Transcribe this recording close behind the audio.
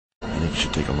You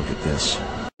should take a look at this.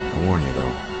 I warn you,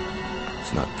 though.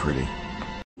 It's not pretty.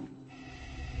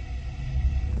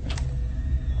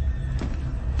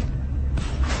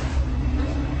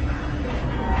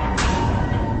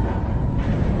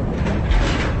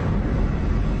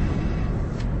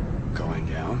 Going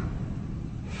down?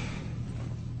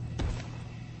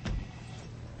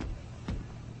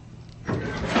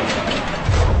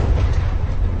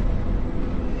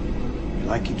 You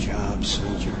like your job,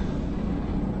 soldier?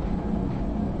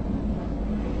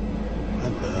 I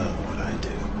love what I do.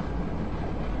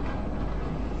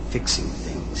 Fixing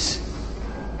things.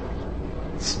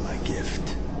 It's my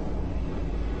gift.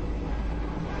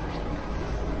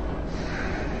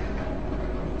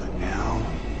 But now,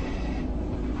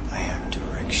 I have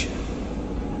direction.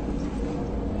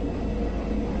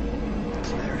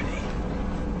 Clarity.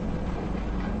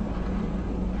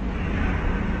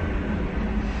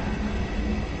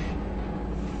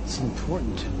 It's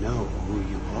important to know who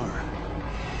you are.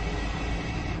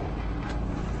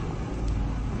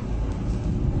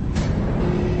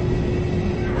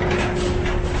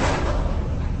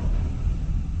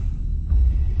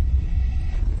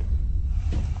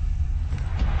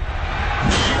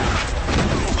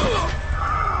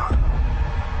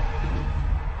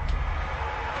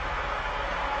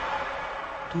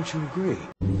 Don't you agree?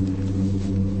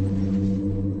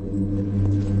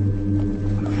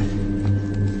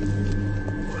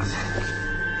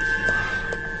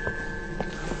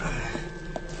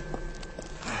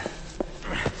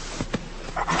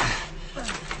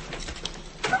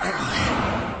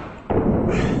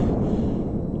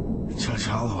 Judge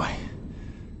Holloway.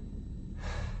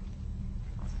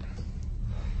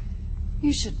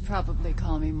 You should probably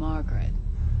call me Margaret.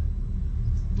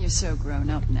 You're so grown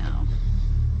up now.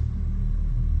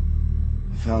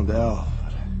 I found Elle,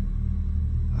 but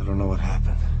I don't know what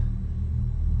happened.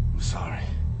 I'm sorry.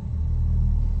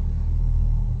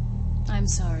 I'm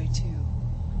sorry, too.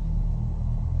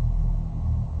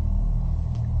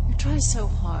 You try so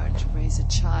hard to raise a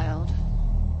child,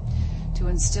 to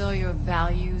instill your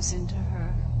values into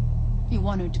her. You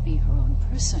want her to be her own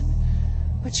person,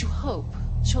 but you hope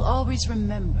she'll always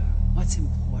remember what's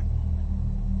important.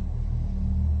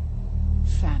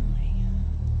 Family.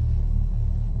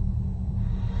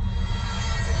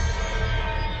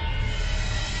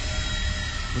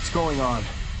 What's going on?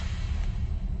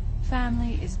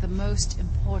 Family is the most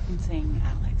important thing,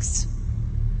 Alex.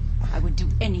 I would do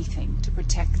anything to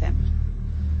protect them.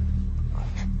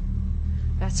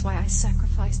 That's why I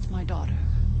sacrificed my daughter.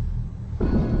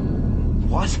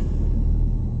 What?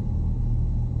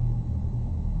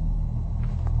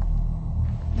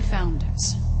 The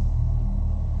Founders.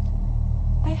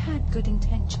 They had good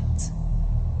intentions.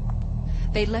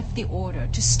 They left the Order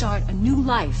to start a new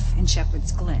life in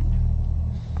Shepherd's Glen,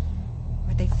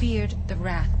 where they feared the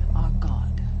wrath of our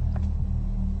God.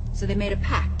 So they made a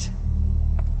pact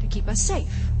to keep us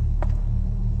safe.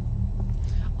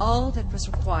 All that was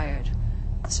required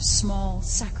was a small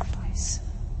sacrifice.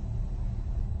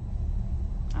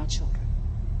 Our children.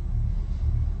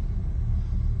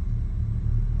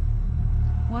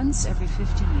 Once every 50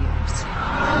 years,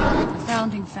 the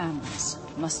founding families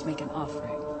must make an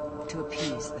offering to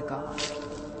appease the god.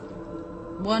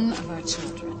 One of our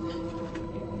children,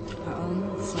 our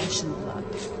own flesh and blood,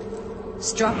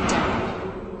 struck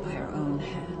down by our own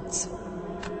hands.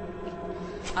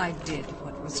 I did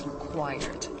what was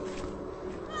required.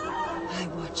 I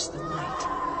watched the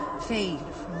light fade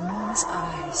from Moon's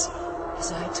eyes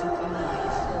as I took her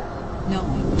life,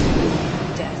 knowing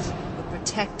death would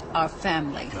protect our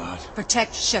family, God.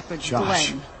 protect Shepherd's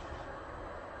Josh. Glen.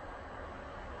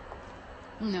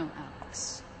 No,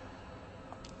 Alex.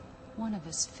 One of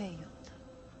us failed.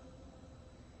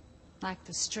 Lacked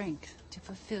the strength to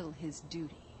fulfill his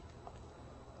duty.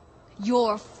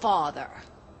 Your father.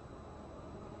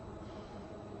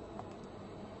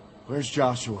 Where's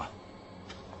Joshua?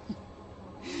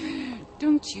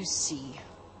 Don't you see?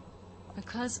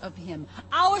 Because of him,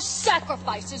 our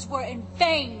sacrifices were in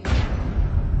vain. The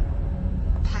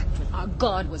pact with our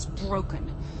God was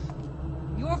broken.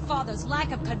 Your father's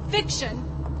lack of conviction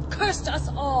cursed us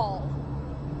all.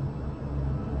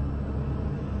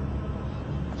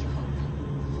 Your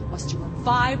hope was to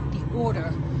revive the Order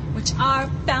which our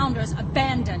founders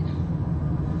abandoned.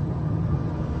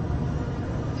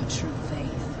 The true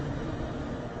faith.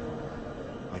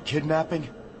 By kidnapping?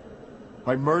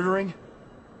 By murdering?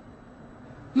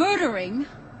 Murdering?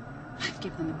 I've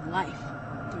given them life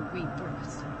through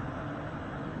rebirth.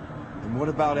 And what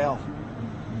about Elle?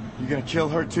 You gonna kill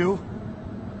her too?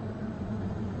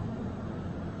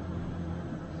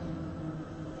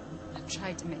 I've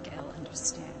tried to make Elle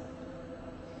understand.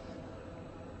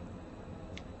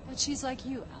 But she's like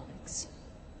you, Alex.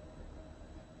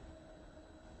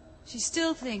 She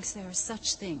still thinks there are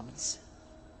such things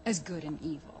as good and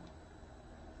evil.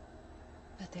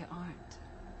 But there aren't.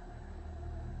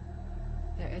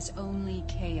 There is only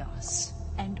chaos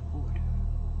and order.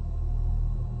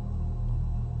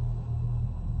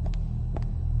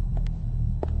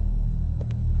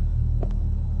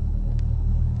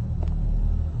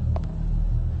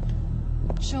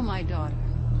 Show my daughter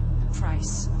the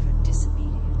price of her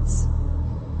disobedience.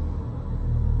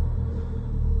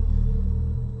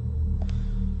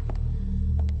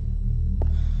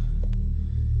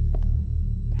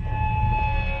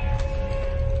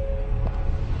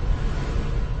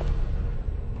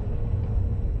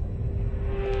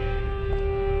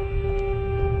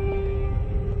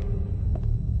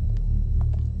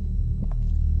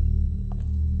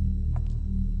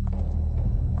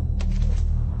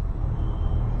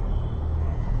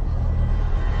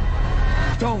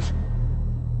 Don't!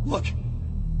 Look!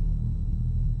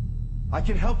 I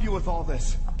can help you with all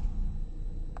this.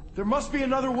 There must be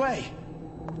another way.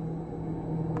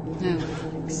 No,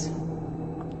 Alex.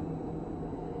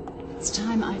 It's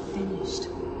time I finished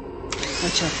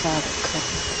what your father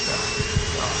couldn't.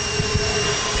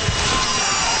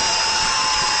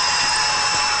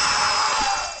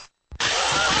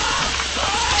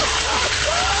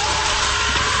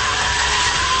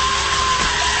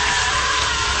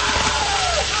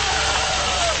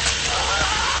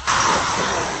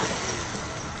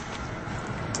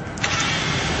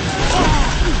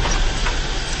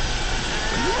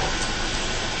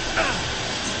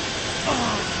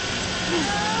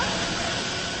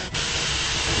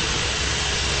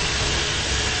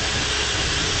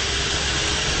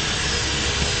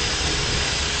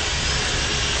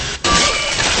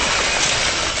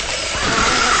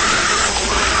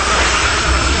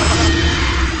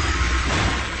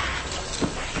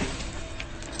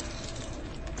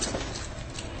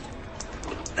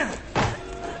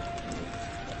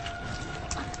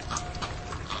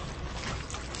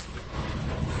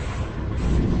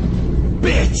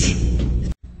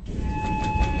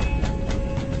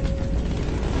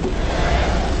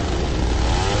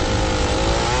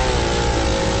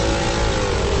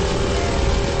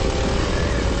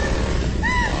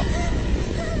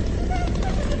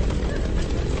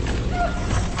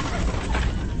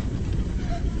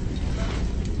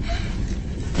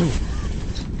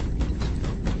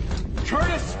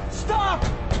 Curtis, stop!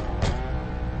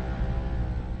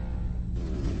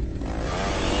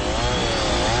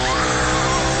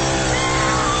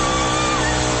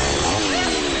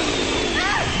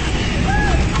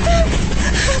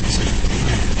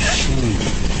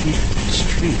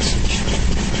 Streets.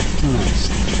 Nice.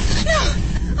 No!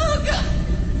 Oh God!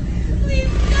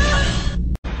 Please, no!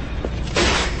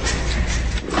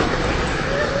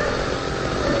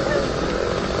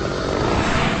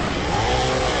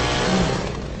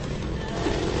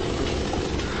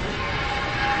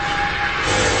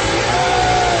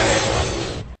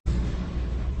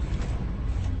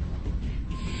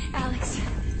 Alex.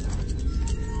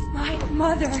 My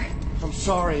mother. I'm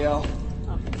sorry, Elle.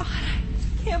 Oh God,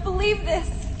 I can't believe this.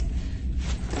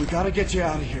 We gotta get you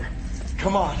out of here.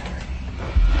 Come on.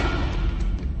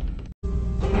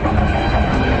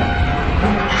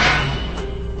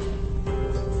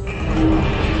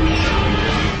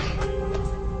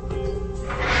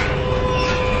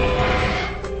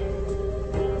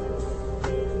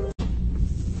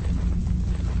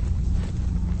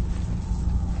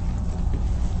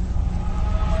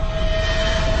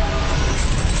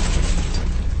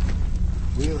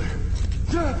 Wheeler.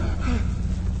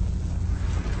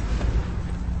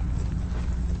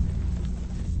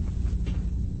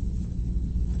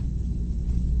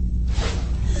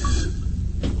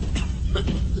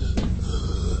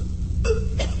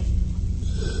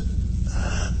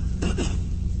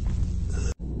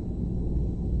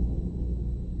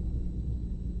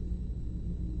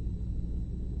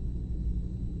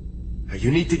 You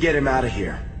need to get him out of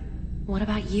here. What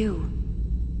about you?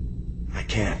 I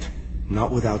can't.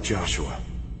 Not without Joshua.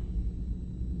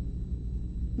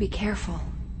 Be careful.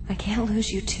 I can't lose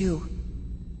you too.